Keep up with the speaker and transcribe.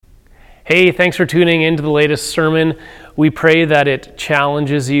Hey, thanks for tuning into the latest sermon. We pray that it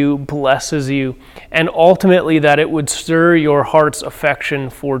challenges you, blesses you, and ultimately that it would stir your heart's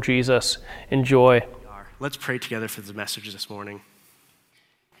affection for Jesus. Enjoy. Let's pray together for the message this morning.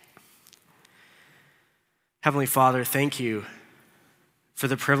 Heavenly Father, thank you for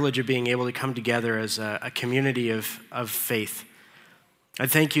the privilege of being able to come together as a community of faith. I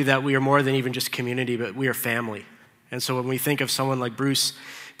thank you that we are more than even just community, but we are family. And so when we think of someone like Bruce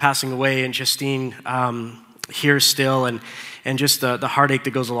passing away and Justine here still and just the heartache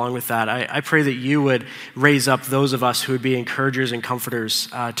that goes along with that, I pray that you would raise up those of us who would be encouragers and comforters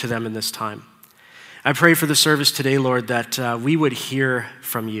to them in this time. I pray for the service today, Lord, that we would hear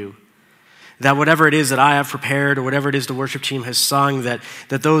from you, that whatever it is that I have prepared or whatever it is the worship team has sung, that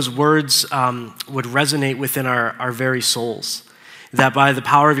those words would resonate within our very souls, that by the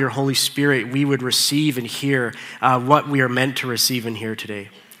power of your Holy Spirit, we would receive and hear what we are meant to receive and hear today.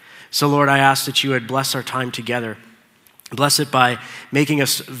 So, Lord, I ask that you would bless our time together. Bless it by making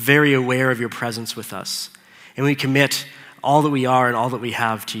us very aware of your presence with us. And we commit all that we are and all that we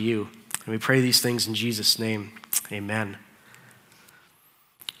have to you. And we pray these things in Jesus' name. Amen.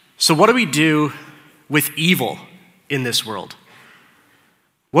 So what do we do with evil in this world?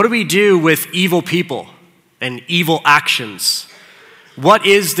 What do we do with evil people and evil actions? What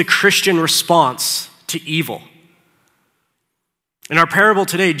is the Christian response to evil? In our parable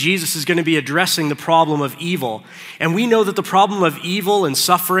today, Jesus is going to be addressing the problem of evil. And we know that the problem of evil and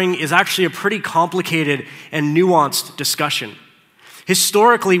suffering is actually a pretty complicated and nuanced discussion.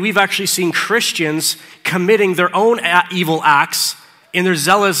 Historically, we've actually seen Christians committing their own evil acts in their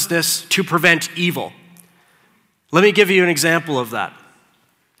zealousness to prevent evil. Let me give you an example of that.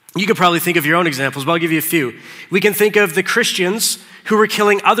 You could probably think of your own examples, but I'll give you a few. We can think of the Christians who were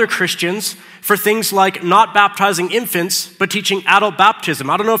killing other Christians for things like not baptizing infants, but teaching adult baptism.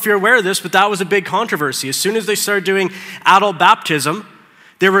 I don't know if you're aware of this, but that was a big controversy. As soon as they started doing adult baptism,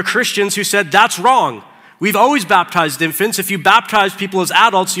 there were Christians who said, that's wrong. We've always baptized infants. If you baptize people as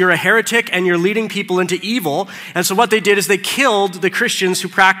adults, you're a heretic and you're leading people into evil. And so what they did is they killed the Christians who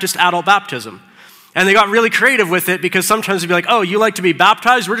practiced adult baptism. And they got really creative with it because sometimes they'd be like, oh, you like to be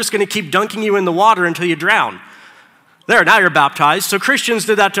baptized? We're just going to keep dunking you in the water until you drown. There, now you're baptized. So Christians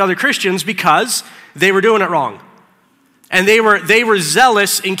did that to other Christians because they were doing it wrong. And they were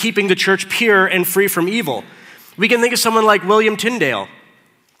zealous in keeping the church pure and free from evil. We can think of someone like William Tyndale,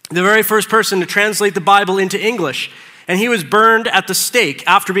 the very first person to translate the Bible into English. And he was burned at the stake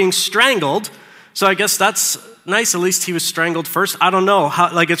after being strangled. So I guess that's nice. At least he was strangled first. I don't know.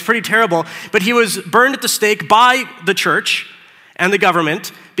 It's pretty terrible. But he was burned at the stake by the church and the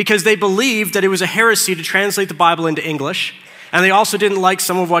government because they believed that it was a heresy to translate the Bible into English. And they also didn't like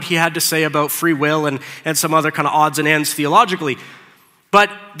some of what he had to say about free will and some other kind of odds and ends theologically. But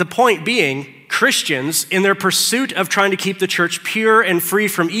the point being, Christians, in their pursuit of trying to keep the church pure and free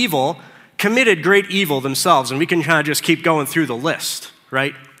from evil, committed great evil themselves. And we can kind of just keep going through the list,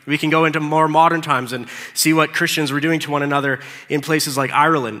 right? We can go into more modern times and see what Christians were doing to one another in places like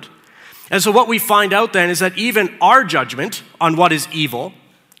Ireland. And so what we find out then is that even our judgment on what is evil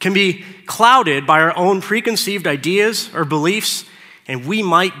can be clouded by our own preconceived ideas or beliefs, and we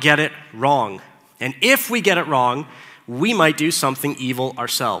might get it wrong. And if we get it wrong, we might do something evil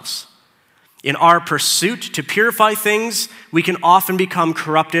ourselves. In our pursuit to purify things, we can often become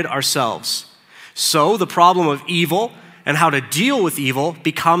corrupted ourselves. So the problem of evil and how to deal with evil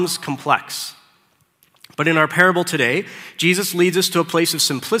becomes complex. But in our parable today, Jesus leads us to a place of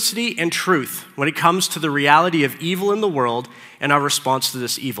simplicity and truth when it comes to the reality of evil in the world and our response to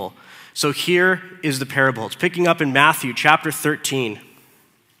this evil. So here is the parable. It's picking up in Matthew chapter 13.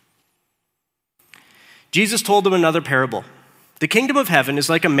 Jesus told them another parable. The kingdom of heaven is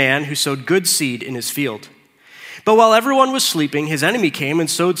like a man who sowed good seed in his field. But while everyone was sleeping, his enemy came and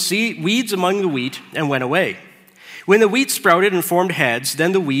sowed weeds among the wheat and went away. When the wheat sprouted and formed heads,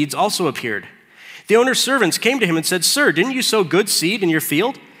 then the weeds also appeared. The owner's servants came to him and said, Sir, didn't you sow good seed in your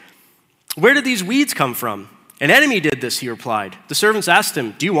field? Where did these weeds come from? An enemy did this, he replied. The servants asked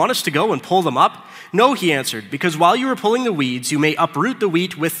him, Do you want us to go and pull them up? No, he answered, because while you are pulling the weeds, you may uproot the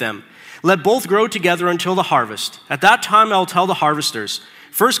wheat with them. Let both grow together until the harvest. At that time I will tell the harvesters,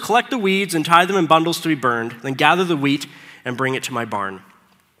 First collect the weeds and tie them in bundles to be burned, then gather the wheat and bring it to my barn.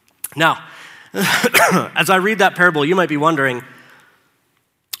 Now, as I read that parable, you might be wondering,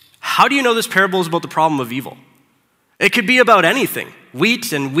 how do you know this parable is about the problem of evil? It could be about anything.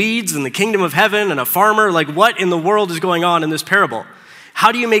 Wheat and weeds and the kingdom of heaven and a farmer. Like, what in the world is going on in this parable?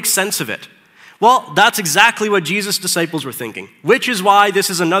 How do you make sense of it? Well, that's exactly what Jesus' disciples were thinking, which is why this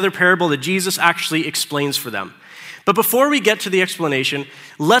is another parable that Jesus actually explains for them. But before we get to the explanation,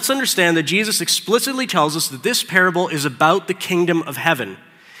 let's understand that Jesus explicitly tells us that this parable is about the kingdom of heaven.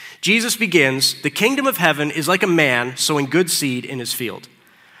 Jesus begins, "The kingdom of heaven is like a man sowing good seed in his field."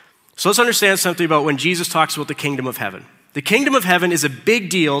 So let's understand something about when Jesus talks about the kingdom of heaven. The kingdom of heaven is a big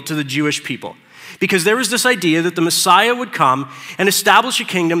deal to the Jewish people because there was this idea that the Messiah would come and establish a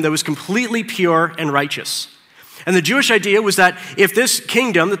kingdom that was completely pure and righteous. And the Jewish idea was that if this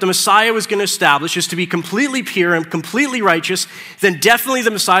kingdom that the Messiah was going to establish is to be completely pure and completely righteous, then definitely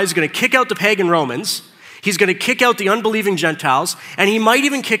the Messiah is going to kick out the pagan Romans. He's going to kick out the unbelieving Gentiles, and he might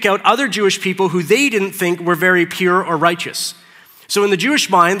even kick out other Jewish people who they didn't think were very pure or righteous. So in the Jewish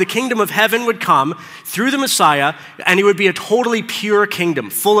mind, the kingdom of heaven would come through the Messiah, and it would be a totally pure kingdom,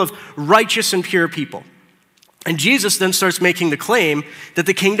 full of righteous and pure people. And Jesus then starts making the claim that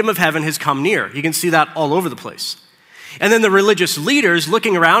the kingdom of heaven has come near. You can see that all over the place. And then the religious leaders,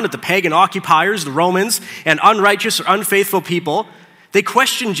 looking around at the pagan occupiers, the Romans, and unrighteous or unfaithful people, they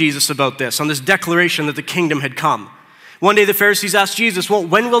questioned Jesus about this, on this declaration that the kingdom had come. One day the Pharisees asked Jesus, "Well,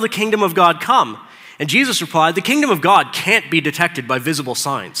 when will the kingdom of God come?" And Jesus replied, "The kingdom of God can't be detected by visible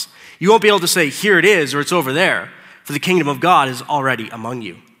signs. You won't be able to say, 'Here it is,' or 'It's over there,' for the kingdom of God is already among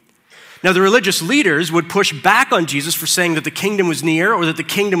you." Now the religious leaders would push back on Jesus for saying that the kingdom was near or that the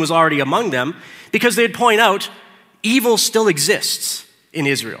kingdom was already among them because they'd point out evil still exists in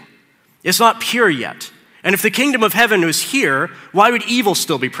Israel. It's not pure yet. And if the kingdom of heaven was here, why would evil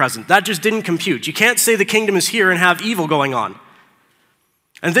still be present? That just didn't compute. You can't say the kingdom is here and have evil going on.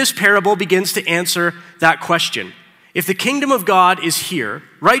 And this parable begins to answer that question. If the kingdom of God is here,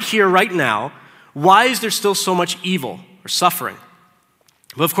 right now, why is there still so much evil or suffering?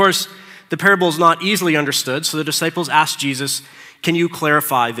 Well, of course, the parable is not easily understood, so the disciples ask Jesus, "Can you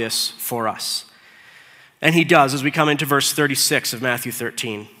clarify this for us?" And he does as we come into verse 36 of Matthew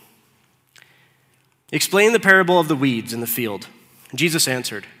 13. "Explain the parable of the weeds in the field." And Jesus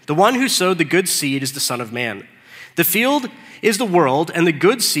answered, "The one who sowed the good seed is the Son of Man. The field is the world, and the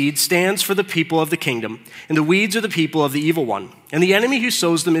good seed stands for the people of the kingdom, and the weeds are the people of the evil one. And the enemy who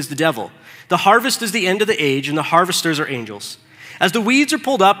sows them is the devil. The harvest is the end of the age, and the harvesters are angels. As the weeds are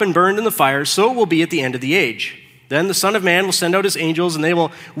pulled up and burned in the fire, so it will be at the end of the age. Then the Son of Man will send out his angels, and they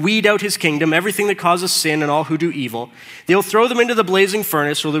will weed out his kingdom, everything that causes sin and all who do evil. They will throw them into the blazing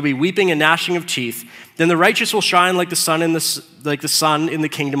furnace, where there will be weeping and gnashing of teeth. Then the righteous will shine like the sun in the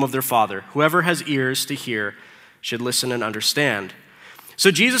kingdom of their Father. Whoever has ears to hear should listen and understand." So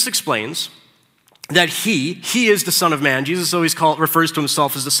Jesus explains that he is the Son of Man. Jesus always refers to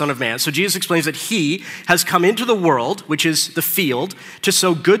himself as the Son of Man. So Jesus explains that he has come into the world, which is the field, to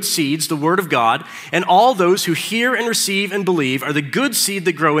sow good seeds, the word of God, and all those who hear and receive and believe are the good seed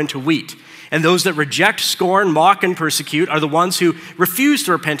that grow into wheat. And those that reject, scorn, mock, and persecute are the ones who refuse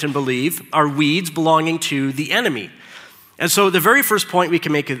to repent and believe, are weeds belonging to the enemy. And so the very first point we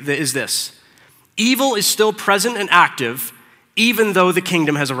can make is this: evil is still present and active, even though the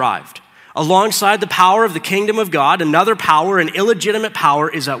kingdom has arrived. Alongside the power of the kingdom of God, another power, an illegitimate power,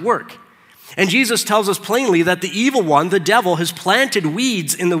 is at work. And Jesus tells us plainly that the evil one, the devil, has planted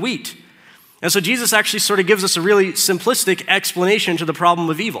weeds in the wheat. And so Jesus actually sort of gives us a really simplistic explanation to the problem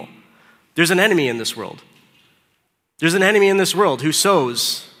of evil. There's an enemy in this world. There's an enemy in this world who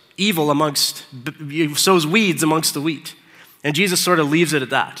sows sows weeds amongst the wheat. And Jesus sort of leaves it at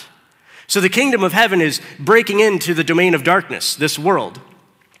that. So the kingdom of heaven is breaking into the domain of darkness, this world.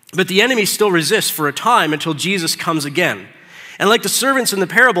 But the enemy still resists for a time until Jesus comes again. And like the servants in the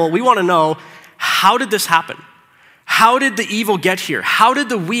parable, we want to know, how did this happen? How did the evil get here? How did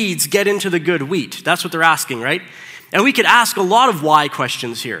the weeds get into the good wheat? That's what they're asking, right? And we could ask a lot of why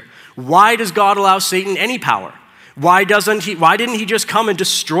questions here. Why does God allow Satan any power? Why didn't he just come and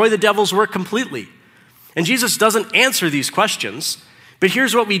destroy the devil's work completely? And Jesus doesn't answer these questions, but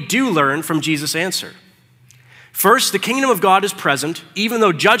here's what we do learn from Jesus' answer. First, the kingdom of God is present, even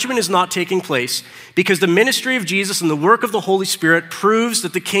though judgment is not taking place, because the ministry of Jesus and the work of the Holy Spirit proves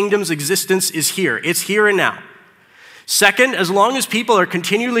that the kingdom's existence is here. It's here and now. Second, as long as people are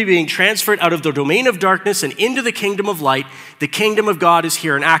continually being transferred out of the domain of darkness and into the kingdom of light, the kingdom of God is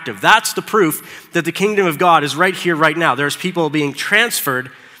here and active. That's the proof that the kingdom of God is right here, right now. There's people being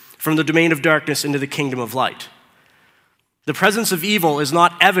transferred from the domain of darkness into the kingdom of light. The presence of evil is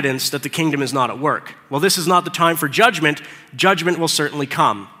not evidence that the kingdom is not at work. Well, this is not the time for judgment. Judgment will certainly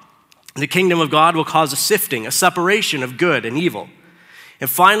come. The kingdom of God will cause a sifting, a separation of good and evil. And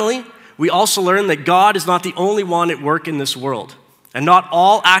finally, we also learn that God is not the only one at work in this world. And not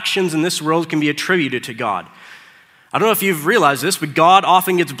all actions in this world can be attributed to God. I don't know if you've realized this, but God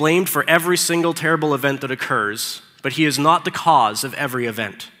often gets blamed for every single terrible event that occurs, but he is not the cause of every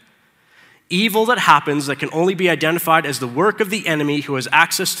event. evil that happens that can only be identified as the work of the enemy who has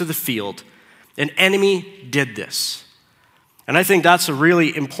access to the field. An enemy did this. And I think that's a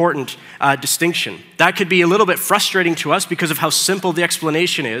really important distinction. That could be a little bit frustrating to us because of how simple the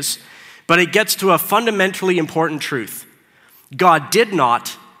explanation is, but it gets to a fundamentally important truth. God did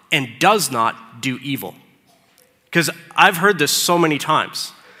not and does not do evil. Because I've heard this so many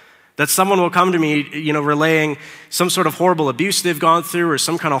times, that someone will come to me, relaying some sort of horrible abuse they've gone through or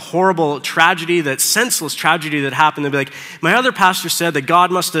some kind of horrible tragedy, that senseless tragedy that happened. They'll be like, my other pastor said that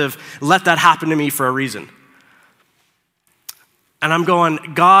God must have let that happen to me for a reason. And I'm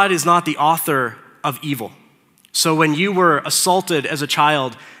going, God is not the author of evil. So when you were assaulted as a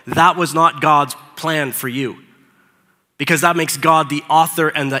child, that was not God's plan for you. Because that makes God the author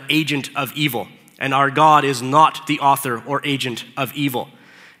and the agent of evil. And our God is not the author or agent of evil.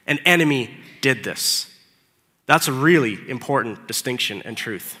 An enemy did this. That's a really important distinction and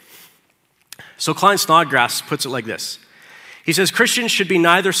truth. So Klein Snodgrass puts it like this. He says, Christians should be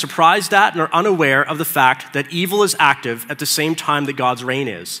neither surprised at nor unaware of the fact that evil is active at the same time that God's reign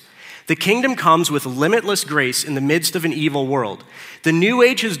is. The kingdom comes with limitless grace in the midst of an evil world. The new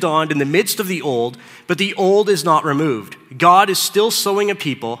age has dawned in the midst of the old, but the old is not removed. God is still sowing a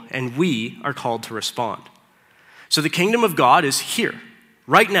people, and we are called to respond. So the kingdom of God is here,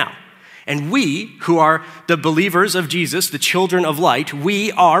 right now. And we, who are the believers of Jesus, the children of light,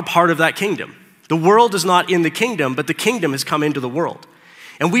 we are part of that kingdom. The world is not in the kingdom, but the kingdom has come into the world.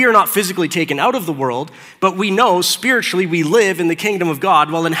 And we are not physically taken out of the world, but we know spiritually we live in the kingdom of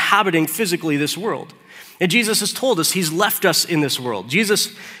God while inhabiting physically this world. And Jesus has told us he's left us in this world.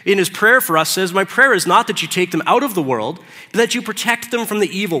 Jesus, in his prayer for us, says, my prayer is not that you take them out of the world, but that you protect them from the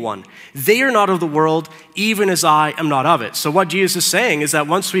evil one. They are not of the world, even as I am not of it. So what Jesus is saying is that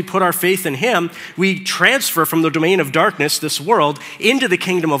once we put our faith in him, we transfer from the domain of darkness, this world, into the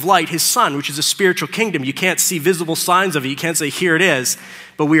kingdom of light, his son, which is a spiritual kingdom. You can't see visible signs of it. You can't say, here it is,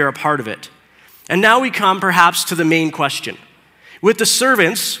 but we are a part of it. And now we come perhaps to the main question. With the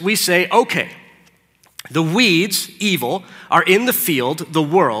servants, we say, okay, the weeds, evil, are in the field, the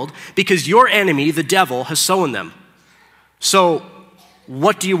world, because your enemy, the devil, has sown them. So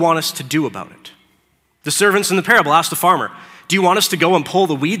what do you want us to do about it? The servants in the parable asked the farmer, do you want us to go and pull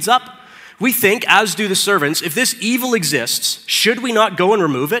the weeds up? We think, as do the servants, if this evil exists, should we not go and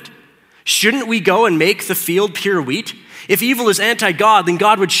remove it? Shouldn't we go and make the field pure wheat? If evil is anti-God, then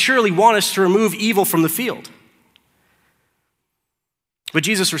God would surely want us to remove evil from the field. But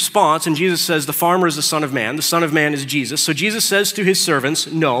Jesus responds, and Jesus says, the farmer is the Son of Man. The Son of Man is Jesus. So Jesus says to his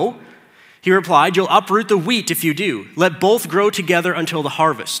servants, no. He replied, you'll uproot the wheat if you do. Let both grow together until the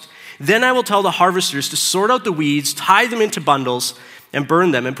harvest. Then I will tell the harvesters to sort out the weeds, tie them into bundles, and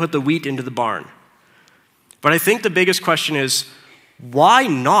burn them, and put the wheat into the barn. But I think the biggest question is, why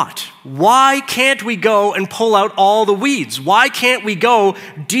not? Why can't we go and pull out all the weeds? Why can't we go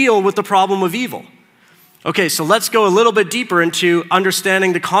deal with the problem of evil? Okay, so let's go a little bit deeper into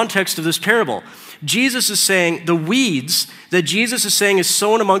understanding the context of this parable. Jesus is saying the weeds that Jesus is saying is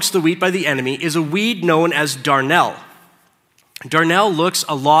sown amongst the wheat by the enemy is a weed known as darnel. Darnel looks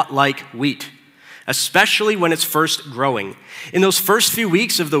a lot like wheat, especially when it's first growing. In those first few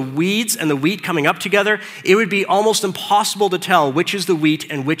weeks of the weeds and the wheat coming up together, it would be almost impossible to tell which is the wheat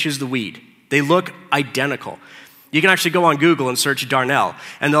and which is the weed. They look identical. You can actually go on Google and search darnel,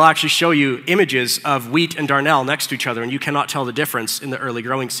 and they'll actually show you images of wheat and darnel next to each other, and you cannot tell the difference in the early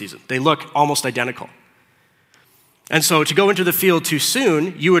growing season. They look almost identical. And so to go into the field too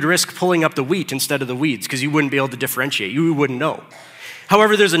soon, you would risk pulling up the wheat instead of the weeds because you wouldn't be able to differentiate. You wouldn't know.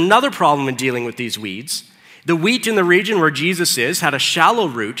 However, there's another problem in dealing with these weeds. The wheat in the region where Jesus is had a shallow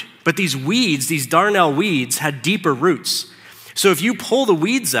root, but these weeds, these darnel weeds, had deeper roots. So if you pull the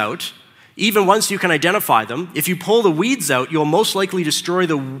weeds out, even once you can identify them, if you pull the weeds out, you'll most likely destroy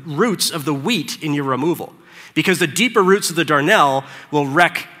the roots of the wheat in your removal because the deeper roots of the darnel will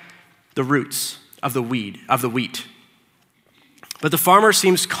wreck the roots of the wheat. But the farmer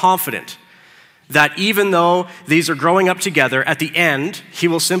seems confident that even though these are growing up together, at the end, he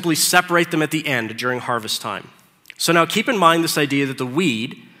will simply separate them at the end during harvest time. So now keep in mind this idea that the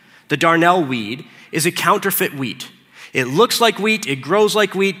weed, the darnel weed, is a counterfeit wheat. It looks like wheat, it grows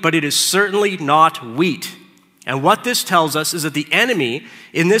like wheat, but it is certainly not wheat. And what this tells us is that the enemy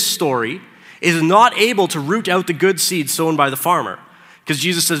in this story is not able to root out the good seed sown by the farmer, because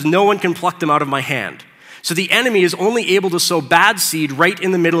Jesus says, no one can pluck them out of my hand. So the enemy is only able to sow bad seed right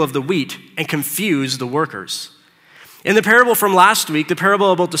in the middle of the wheat and confuse the workers. In the parable from last week, the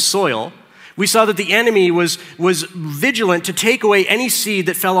parable about the soil, we saw that the enemy was vigilant to take away any seed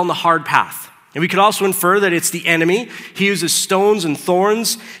that fell on the hard path. And we could also infer that it's the enemy. He uses stones and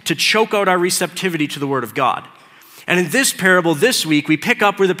thorns to choke out our receptivity to the word of God. And in this parable this week, we pick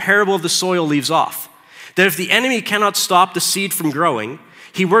up where the parable of the soil leaves off. That if the enemy cannot stop the seed from growing,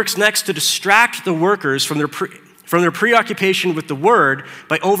 he works next to distract the workers from their preoccupation with the word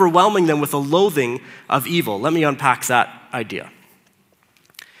by overwhelming them with a loathing of evil. Let me unpack that idea.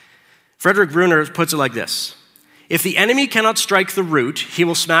 Frederick Bruner puts it like this: if the enemy cannot strike the root, he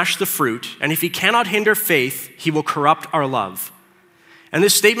will smash the fruit, and if he cannot hinder faith, he will corrupt our love. And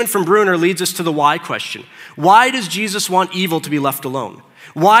this statement from Bruner leads us to the why question. Why does Jesus want evil to be left alone?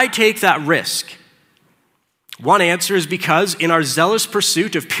 Why take that risk? One answer is because in our zealous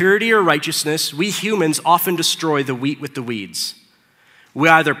pursuit of purity or righteousness, we humans often destroy the wheat with the weeds. We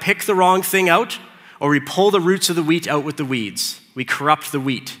either pick the wrong thing out, or we pull the roots of the wheat out with the weeds. We corrupt the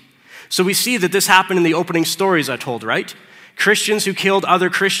wheat. So we see that this happened in the opening stories I told, right? Christians who killed other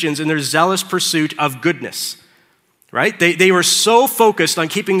Christians in their zealous pursuit of goodness, right? They were so focused on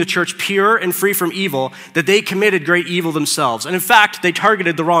keeping the church pure and free from evil that they committed great evil themselves. And in fact, they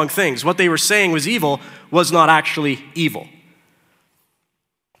targeted the wrong things. What they were saying was evil was not actually evil.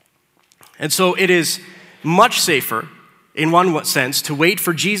 And so it is much safer, in one sense, to wait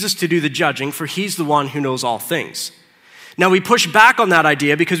for Jesus to do the judging, for he's the one who knows all things. Now, we push back on that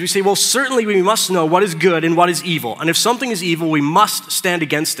idea because we say, well, certainly we must know what is good and what is evil. And if something is evil, we must stand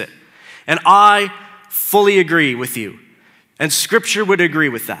against it. And I fully agree with you. And Scripture would agree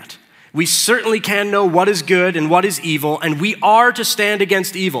with that. We certainly can know what is good and what is evil, and we are to stand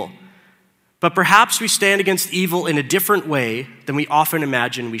against evil. But perhaps we stand against evil in a different way than we often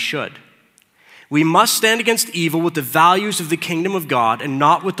imagine we should. We must stand against evil with the values of the kingdom of God and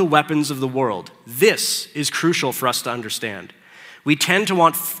not with the weapons of the world. This is crucial for us to understand. We tend to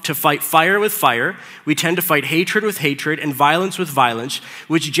want to fight fire with fire. We tend to fight hatred with hatred and violence with violence,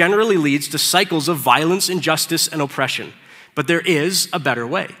 which generally leads to cycles of violence, injustice, and oppression. But there is a better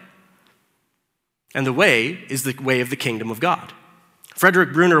way. And the way is the way of the kingdom of God.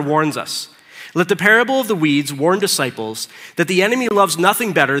 Frederick Bruner warns us, let the parable of the weeds warn disciples that the enemy loves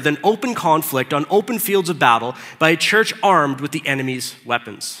nothing better than open conflict on open fields of battle by a church armed with the enemy's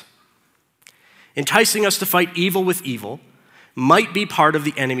weapons. Enticing us to fight evil with evil might be part of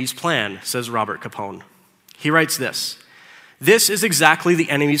the enemy's plan, says Robert Capone. He writes this: this is exactly the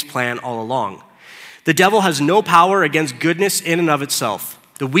enemy's plan all along. The devil has no power against goodness in and of itself.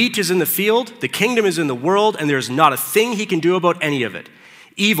 The wheat is in the field, the kingdom is in the world, and there is not a thing he can do about any of it.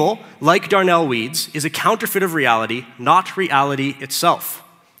 Evil, like darnel weeds, is a counterfeit of reality, not reality itself.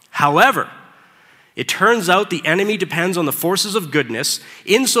 However, it turns out the enemy depends on the forces of goodness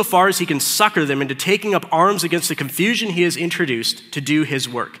insofar as he can sucker them into taking up arms against the confusion he has introduced to do his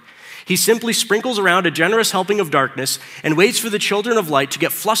work. He simply sprinkles around a generous helping of darkness and waits for the children of light to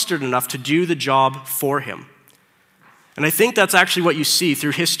get flustered enough to do the job for him. And I think that's actually what you see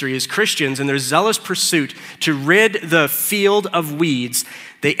through history is Christians in their zealous pursuit to rid the field of weeds,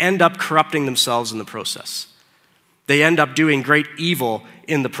 they end up corrupting themselves in the process. They end up doing great evil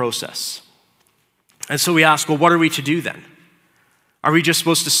in the process. And so we ask, well, what are we to do then? Are we just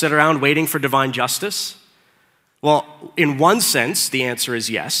supposed to sit around waiting for divine justice? Well, in one sense, the answer is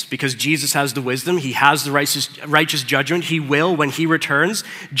yes, because Jesus has the wisdom, he has the righteous judgment, he will, when he returns,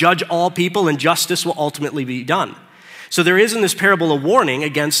 judge all people and justice will ultimately be done. So there is in this parable a warning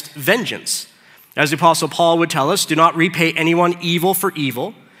against vengeance. As the Apostle Paul would tell us, do not repay anyone evil for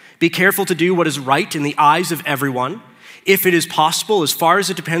evil. Be careful to do what is right in the eyes of everyone. If it is possible, as far as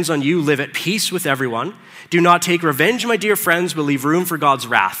it depends on you, live at peace with everyone. Do not take revenge, my dear friends, but leave room for God's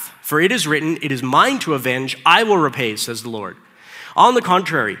wrath. For it is written, it is mine to avenge, I will repay, says the Lord. On the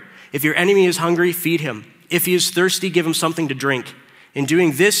contrary, if your enemy is hungry, feed him. If he is thirsty, give him something to drink. In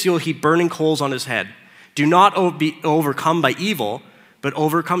doing this, you'll heap burning coals on his head. Do not be overcome by evil, but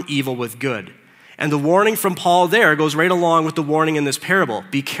overcome evil with good. And the warning from Paul there goes right along with the warning in this parable.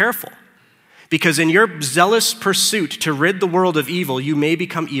 Be careful, because in your zealous pursuit to rid the world of evil, you may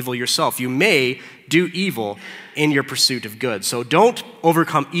become evil yourself. You may do evil in your pursuit of good. So don't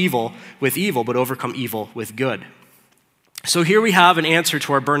overcome evil, but overcome evil with good. So here we have an answer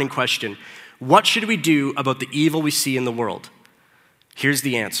to our burning question. What should we do about the evil we see in the world? Here's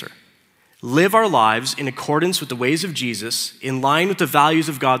the answer. Live our lives in accordance with the ways of Jesus, in line with the values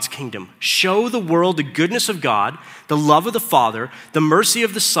of God's kingdom. Show the world the goodness of God, the love of the Father, the mercy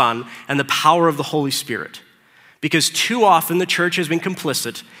of the Son, and the power of the Holy Spirit. Because too often the church has been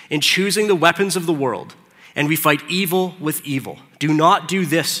complicit in choosing the weapons of the world, and we fight evil with evil. Do not do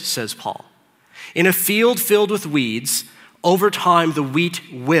this, says Paul. In a field filled with weeds, over time the wheat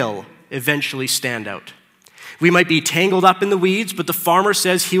will eventually stand out. We might be tangled up in the weeds, but the farmer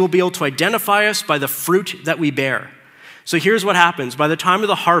says he will be able to identify us by the fruit that we bear. So here's what happens. By the time of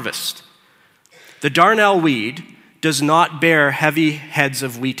the harvest, the darnel weed does not bear heavy heads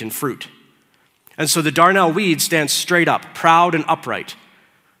of wheat and fruit. And so the darnel weed stands straight up, proud and upright.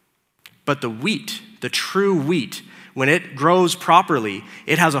 But the wheat, the true wheat, when it grows properly,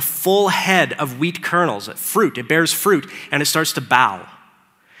 it has a full head of wheat kernels, fruit. It bears fruit, and it starts to bow.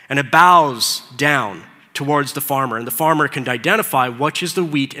 And it bows down towards the farmer. And the farmer can identify which is the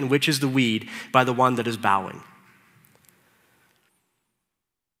wheat and which is the weed by the one that is bowing.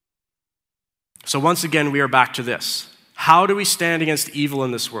 So once again, we are back to this. How do we stand against evil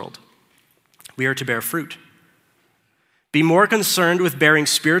in this world? We are to bear fruit. Be more concerned with bearing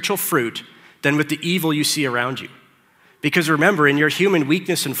spiritual fruit than with the evil you see around you. Because remember, in your human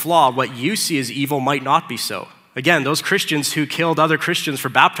weakness and flaw, what you see as evil might not be so. Again, those Christians who killed other Christians for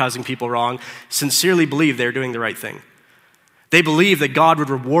baptizing people wrong sincerely believe they're doing the right thing. They believe that God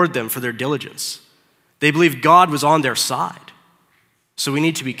would reward them for their diligence. They believe God was on their side. So we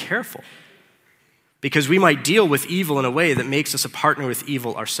need to be careful, because we might deal with evil in a way that makes us a partner with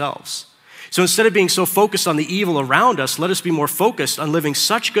evil ourselves. So instead of being so focused on the evil around us, let us be more focused on living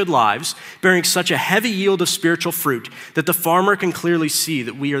such good lives, bearing such a heavy yield of spiritual fruit, that the farmer can clearly see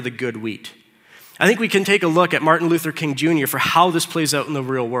that we are the good wheat. I think we can take a look at Martin Luther King Jr. for how this plays out in the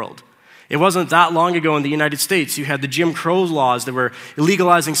real world. It wasn't that long ago in the United States, you had the Jim Crow laws that were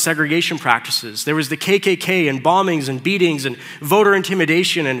legalizing segregation practices. There was the KKK and bombings and beatings and voter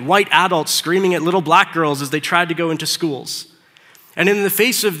intimidation and white adults screaming at little black girls as they tried to go into schools. And in the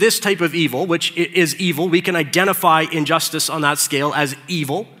face of this type of evil, which is evil, we can identify injustice on that scale as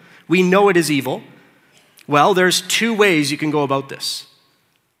evil. We know it is evil. Well, there's two ways you can go about this.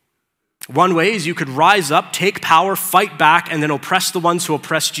 One way is you could rise up, take power, fight back, and then oppress the ones who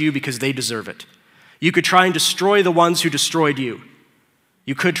oppressed you because they deserve it. You could try and destroy the ones who destroyed you.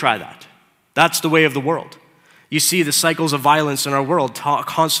 You could try that. That's the way of the world. You see the cycles of violence in our world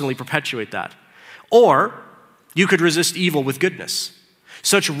constantly perpetuate that. Or you could resist evil with goodness.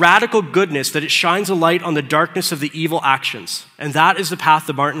 Such radical goodness that it shines a light on the darkness of the evil actions. And that is the path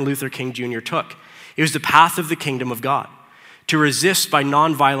that Martin Luther King Jr. took. It was the path of the kingdom of God. To resist by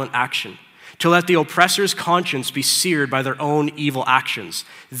nonviolent action. To let the oppressor's conscience be seared by their own evil actions.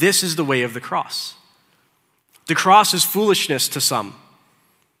 This is the way of the cross. The cross is foolishness to some,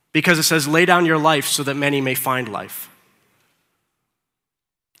 because it says, lay down your life so that many may find life.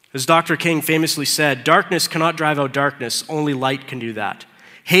 As Dr. King famously said, darkness cannot drive out darkness, only light can do that.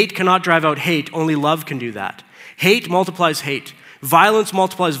 Hate cannot drive out hate, only love can do that. Hate multiplies hate. Violence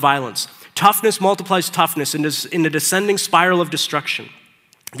multiplies violence. Toughness multiplies toughness in a descending spiral of destruction.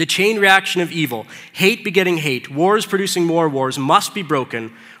 The chain reaction of evil, hate begetting hate, wars producing more wars, must be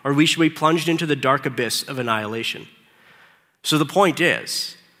broken, or we shall be plunged into the dark abyss of annihilation. So the point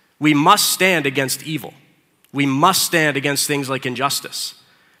is, we must stand against evil. We must stand against things like injustice.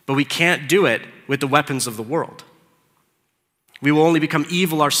 But we can't do it with the weapons of the world. We will only become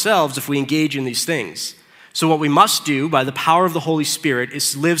evil ourselves if we engage in these things. So what we must do by the power of the Holy Spirit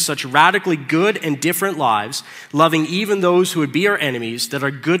is live such radically good and different lives, loving even those who would be our enemies, that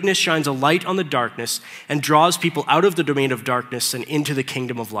our goodness shines a light on the darkness and draws people out of the domain of darkness and into the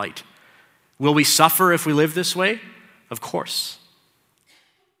kingdom of light. Will we suffer if we live this way? Of course.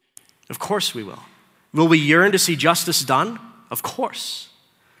 Of course we will. Will we yearn to see justice done? Of course.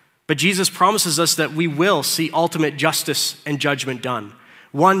 But Jesus promises us that we will see ultimate justice and judgment done.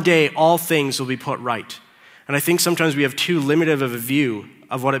 One day, all things will be put right. And I think sometimes we have too limited of a view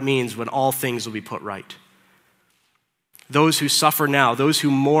of what it means when all things will be put right. Those who suffer now, those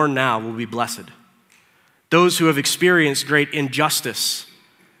who mourn now will be blessed. Those who have experienced great injustice,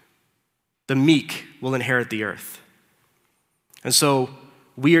 the meek will inherit the earth. And so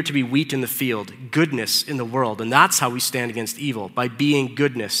we are to be wheat in the field, goodness in the world. And that's how we stand against evil, by being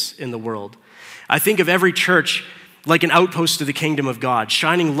goodness in the world. I think of every church like an outpost of the kingdom of God,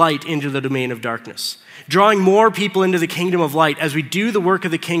 shining light into the domain of darkness, drawing more people into the kingdom of light as we do the work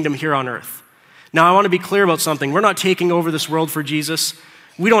of the kingdom here on earth. Now, I want to be clear about something. We're not taking over this world for Jesus.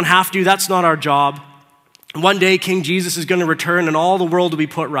 We don't have to. That's not our job. One day, King Jesus is going to return and all the world will be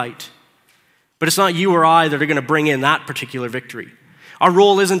put right. But it's not you or I that are going to bring in that particular victory. Our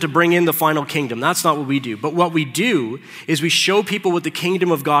role isn't to bring in the final kingdom. That's not what we do. But what we do is we show people what the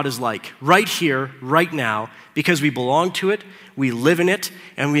kingdom of God is like, right here, right now, because we belong to it, we live in it,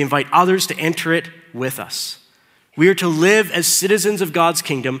 and we invite others to enter it with us. We are to live as citizens of God's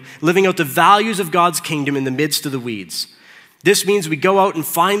kingdom, living out the values of God's kingdom in the midst of the weeds. This means we go out and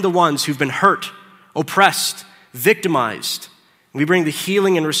find the ones who've been hurt, oppressed, victimized. We bring the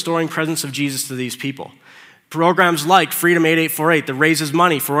healing and restoring presence of Jesus to these people. Programs like Freedom 8848 that raises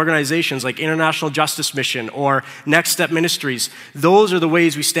money for organizations like International Justice Mission or Next Step Ministries, those are the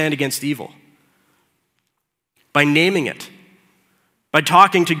ways we stand against evil. By naming it, by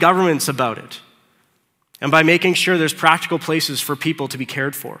talking to governments about it, and by making sure there's practical places for people to be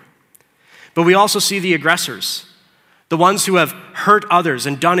cared for. But we also see the aggressors, the ones who have hurt others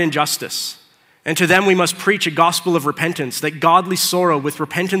and done injustice. And to them we must preach a gospel of repentance, that godly sorrow with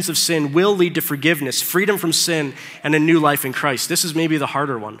repentance of sin will lead to forgiveness, freedom from sin, and a new life in Christ. This is maybe the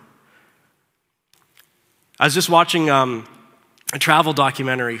harder one. I was just watching a travel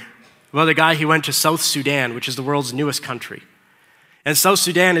documentary about a guy who went to South Sudan, which is the world's newest country. And South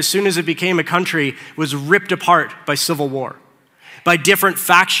Sudan, as soon as it became a country, was ripped apart by civil war, by different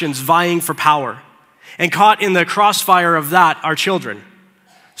factions vying for power. And caught in the crossfire of that are children,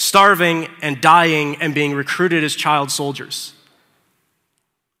 starving and dying and being recruited as child soldiers.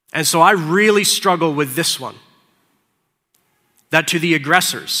 And so I really struggle with this one, that to the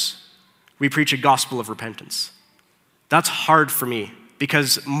aggressors, we preach a gospel of repentance. That's hard for me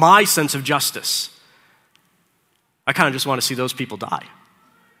because my sense of justice, I kind of just want to see those people die,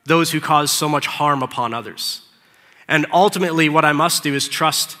 those who cause so much harm upon others. And ultimately, what I must do is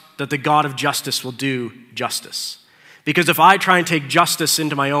trust that the God of justice will do justice. Because if I try and take justice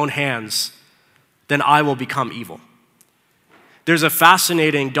into my own hands, then I will become evil. There's a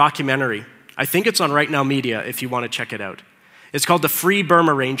fascinating documentary. I think it's on Right Now Media if you want to check it out. It's called The Free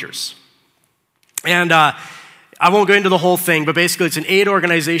Burma Rangers. And I won't go into the whole thing, but basically it's an aid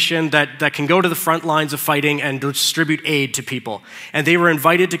organization that can go to the front lines of fighting and distribute aid to people. And they were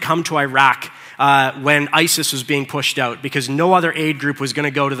invited to come to Iraq when ISIS was being pushed out because no other aid group was going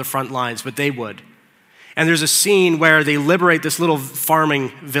to go to the front lines, but they would. And there's a scene where they liberate this little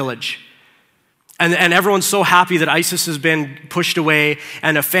farming village. And everyone's so happy that ISIS has been pushed away,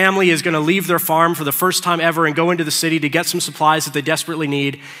 and a family is going to leave their farm for the first time ever and go into the city to get some supplies that they desperately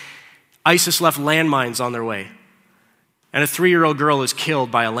need. ISIS left landmines on their way. And a 3-year-old girl is killed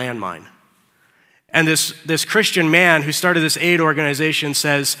by a landmine. And this Christian man who started this aid organization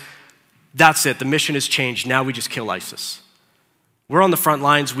says, that's it, the mission has changed, now we just kill ISIS. We're on the front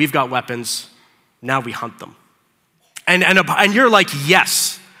lines, we've got weapons, now we hunt them. And you're like,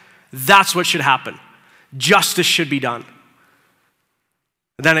 yes, that's what should happen. Justice should be done.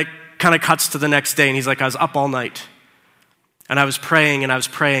 And then it kind of cuts to the next day, and he's like, I was up all night. And I was praying, and I was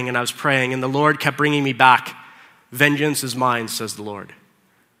praying, and I was praying, and the Lord kept bringing me back. Vengeance is mine, says the Lord.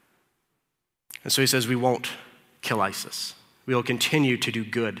 And so he says, we won't kill ISIS. We will continue to do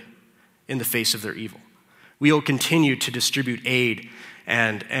good in the face of their evil. We will continue to distribute aid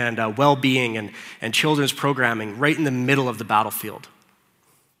and well-being and children's programming right in the middle of the battlefield.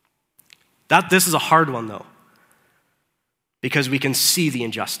 This is a hard one, though, because we can see the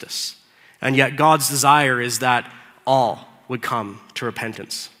injustice. And yet God's desire is that all would come to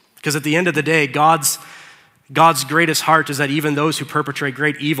repentance. Because at the end of the day, God's greatest heart is that even those who perpetrate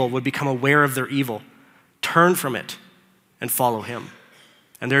great evil would become aware of their evil, turn from it, and follow him.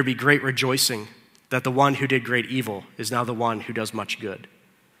 And there would be great rejoicing that the one who did great evil is now the one who does much good.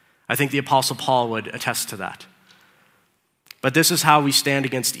 I think the Apostle Paul would attest to that. But this is how we stand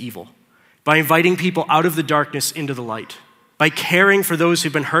against evil, by inviting people out of the darkness into the light, by caring for those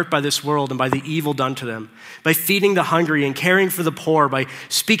who've been hurt by this world and by the evil done to them, by feeding the hungry and caring for the poor, by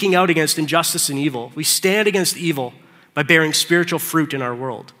speaking out against injustice and evil. We stand against evil by bearing spiritual fruit in our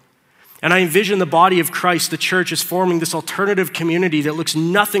world. And I envision the body of Christ, the church, is forming this alternative community that looks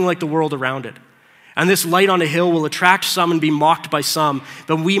nothing like the world around it. And this light on a hill will attract some and be mocked by some,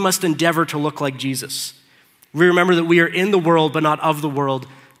 but we must endeavor to look like Jesus. We remember that we are in the world, but not of the world,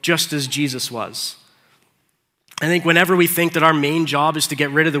 just as Jesus was. I think whenever we think that our main job is to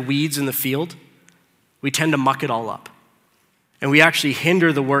get rid of the weeds in the field, we tend to muck it all up. And we actually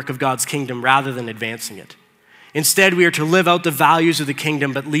hinder the work of God's kingdom rather than advancing it. Instead, we are to live out the values of the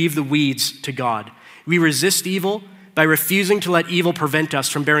kingdom, but leave the weeds to God. We resist evil by refusing to let evil prevent us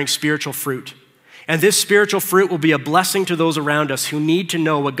from bearing spiritual fruit. And this spiritual fruit will be a blessing to those around us who need to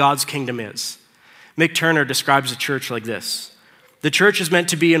know what God's kingdom is. Mick Turner describes the church like this. The church is meant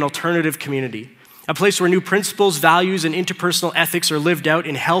to be an alternative community, a place where new principles, values, and interpersonal ethics are lived out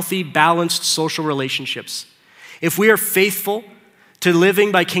in healthy, balanced social relationships. If we are faithful to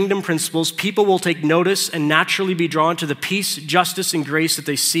living by kingdom principles, people will take notice and naturally be drawn to the peace, justice, and grace that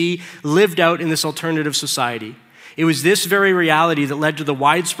they see lived out in this alternative society. It was this very reality that led to the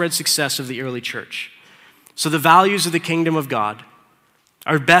widespread success of the early church. So the values of the kingdom of God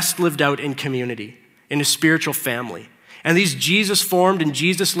are best lived out in community, in a spiritual family. And these Jesus-formed and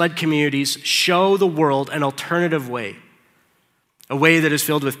Jesus-led communities show the world an alternative way, a way that is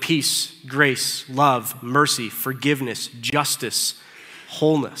filled with peace, grace, love, mercy, forgiveness, justice,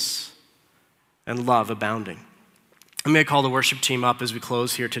 wholeness, and love abounding. I'm going to call the worship team up as we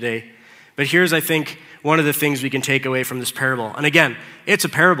close here today. But here's, I think, one of the things we can take away from this parable. And again, it's a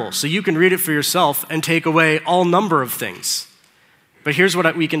parable, so you can read it for yourself and take away all number of things. But here's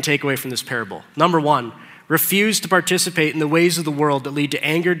what we can take away from this parable. Number one, refuse to participate in the ways of the world that lead to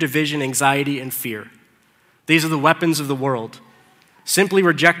anger, division, anxiety, and fear. These are the weapons of the world. Simply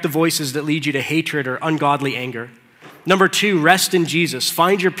reject the voices that lead you to hatred or ungodly anger. Number two, rest in Jesus.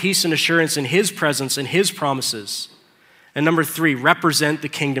 Find your peace and assurance in his presence and his promises. And number three, represent the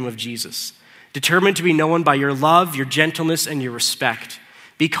kingdom of Jesus. Determined to be known by your love, your gentleness, and your respect.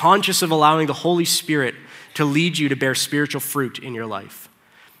 Be conscious of allowing the Holy Spirit to lead you to bear spiritual fruit in your life.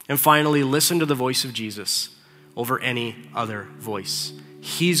 And finally, listen to the voice of Jesus over any other voice.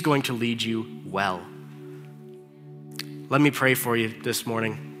 He's going to lead you well. Let me pray for you this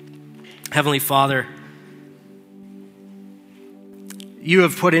morning. Heavenly Father, you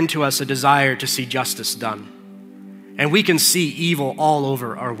have put into us a desire to see justice done. And we can see evil all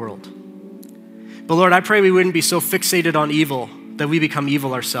over our world. But Lord, I pray we wouldn't be so fixated on evil that we become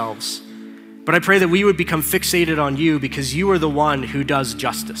evil ourselves. But I pray that we would become fixated on you because you are the one who does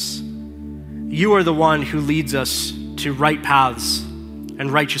justice. You are the one who leads us to right paths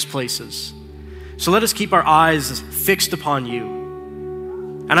and righteous places. So let us keep our eyes fixed upon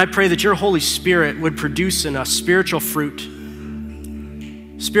you. And I pray that your Holy Spirit would produce in us spiritual fruit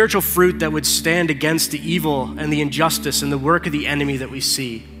that would stand against the evil and the injustice and the work of the enemy that we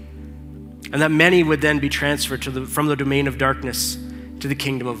see. And that many would then be transferred from the domain of darkness to the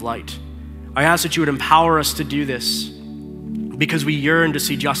kingdom of light. I ask that you would empower us to do this because we yearn to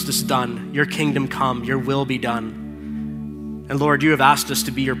see justice done, your kingdom come, your will be done. And Lord, you have asked us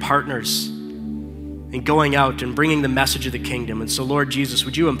to be your partners in going out and bringing the message of the kingdom. And so Lord Jesus,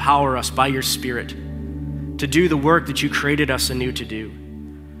 would you empower us by your Spirit to do the work that you created us anew to do,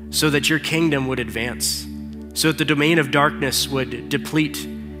 so that your kingdom would advance, so that the domain of darkness would deplete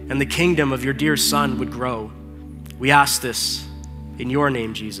and the kingdom of your dear Son would grow. We ask this in your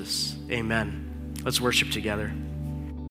name, Jesus. Amen. Let's worship together.